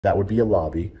That would be a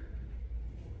lobby,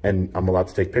 and I'm allowed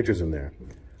to take pictures in there.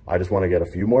 I just want to get a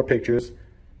few more pictures.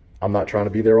 I'm not trying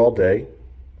to be there all day.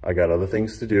 I got other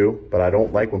things to do, but I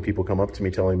don't like when people come up to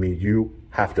me telling me, you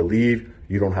have to leave,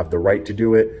 you don't have the right to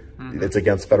do it. It's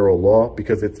against federal law,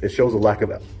 because it shows a lack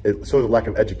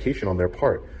of education on their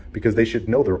part, because they should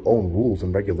know their own rules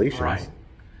and regulations. Right.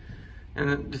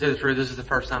 And to tell you the truth, this is the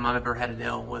first time I've ever had to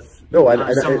deal with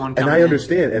someone and I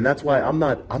understand, and that's why I'm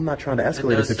not trying to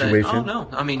escalate a situation. Oh no,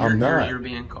 I mean you're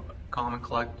being calm and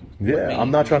collected. Yeah, I'm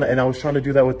not trying to, and I was trying to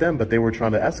do that with them, but they were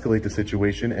trying to escalate the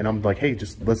situation, and I'm like, hey,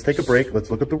 just let's take a break,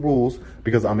 let's look at the rules,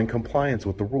 because I'm in compliance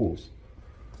with the rules.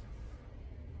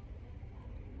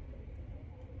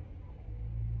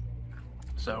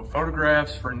 So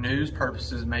photographs for news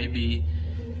purposes may be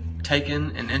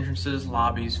taken in entrances,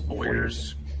 lobbies,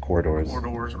 foyers, corridors,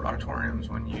 or auditoriums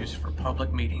when used for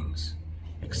public meetings,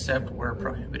 except where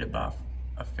prohibited by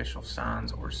official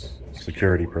signs or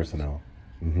security personnel.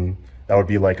 That would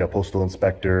be like a postal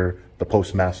inspector, the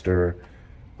postmaster,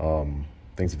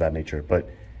 things of that nature. But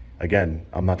again,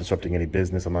 I'm not disrupting any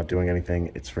business. I'm not doing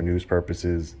anything. It's for news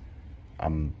purposes.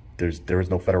 There is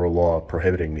no federal law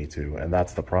prohibiting me to, and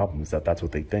that's the problem, is that that's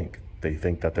what they think. They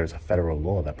think that there's a federal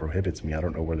law that prohibits me. I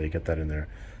don't know where they get that in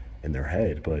their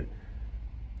head, but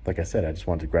like I said, I just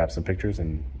wanted to grab some pictures,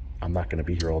 and I'm not going to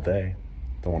be here all day.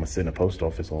 Don't want to sit in a post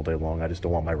office all day long. I just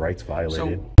don't want my rights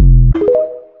violated.